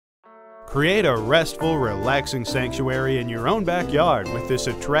Create a restful, relaxing sanctuary in your own backyard with this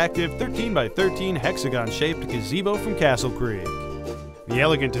attractive 13 by 13 hexagon-shaped gazebo from CASTLECREEK. The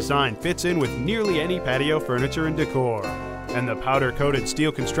elegant design fits in with nearly any patio furniture and decor, and the powder-coated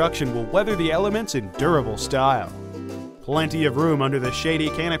steel construction will weather the elements in durable style. Plenty of room under the shady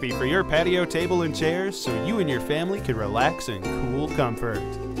canopy for your patio table and chairs so you and your family can relax in cool comfort.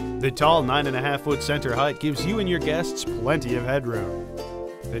 The tall 9.5-foot center height gives you and your guests plenty of headroom.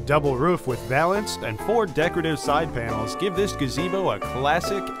 The double roof with valance and 4 decorative side panels give this gazebo a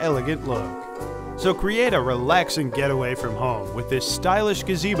classic, elegant look. So create a relaxing getaway from home with this stylish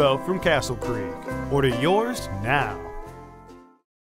gazebo from CASTLECREEK. Order yours now.